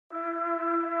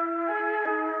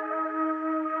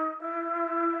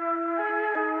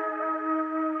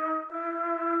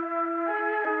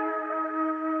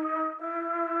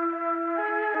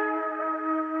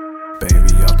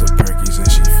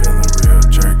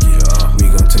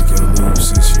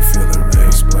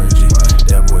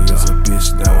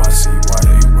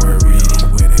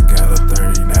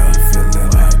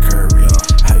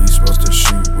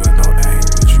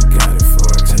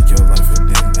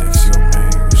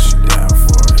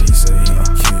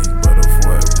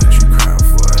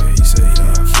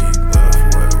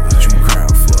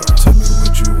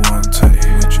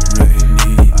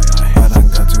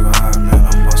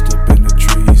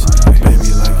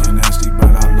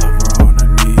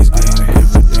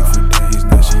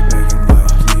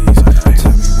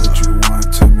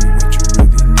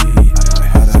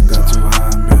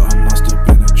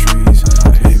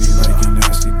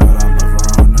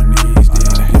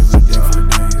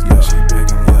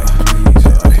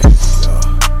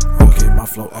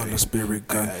spirit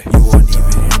gun. You won't even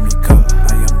hear me come.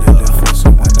 I am the devil, so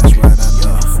one that's right, I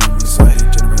know you feel me. So they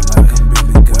generate like I'm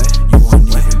Billy Gunn. You won't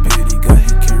even pity gun.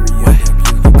 He carry a damn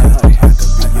beauty gun. I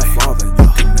could be your father, you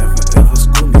can never ever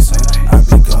school me. Say I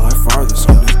be going farther,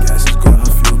 so this gas is gonna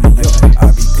fuel me up.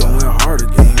 I be going harder,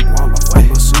 game while I fight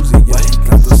my Susie. Yeah, he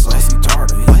got the saucy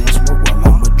tartar. He won't smoke while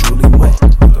I'm a Julie Mutt.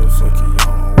 What the fuck he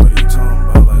on? What he talking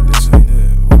about? Like this ain't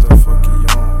it. What the fuck he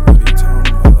on? What he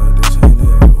talking about? Like this ain't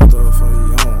it. What the fuck he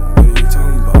on? What he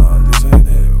talking about? This ain't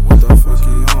it. What the fuck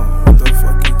he on? What the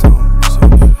fuck he talking about?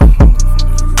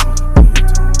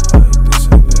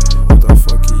 What the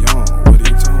fuck he on? What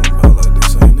he talking about? Like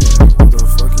this ain't it. What the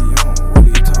fuck he on? What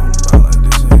he talking about? Like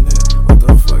this ain't it. What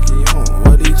the fuck he on?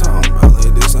 What he talking about?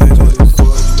 Like this ain't it.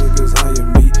 Fuck niggas eyeing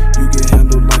me. You get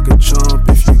handled like a chump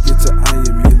if you get to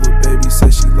eyeing me. Little baby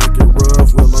says she like it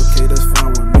rough. Well, okay, that's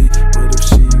fine with me. But if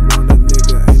she want a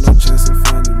nigga, ain't no chance in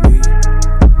finding me.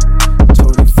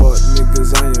 Totally fuck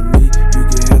niggas eyeing me. You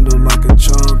get handled like a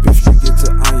chump if you get to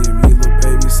eyeing me. Little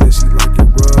baby says she like it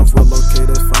rough. Well, okay,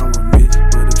 that's fine with me.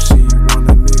 But if she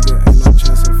want a nigga, ain't no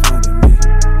chance in finding me.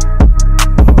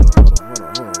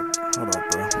 Hold up,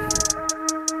 bro.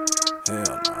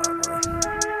 Hell nah, bro.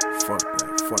 Fuck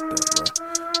that, bro.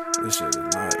 This shit is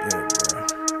not it, bro.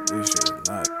 This shit is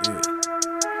not it.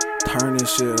 Turn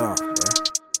this shit off.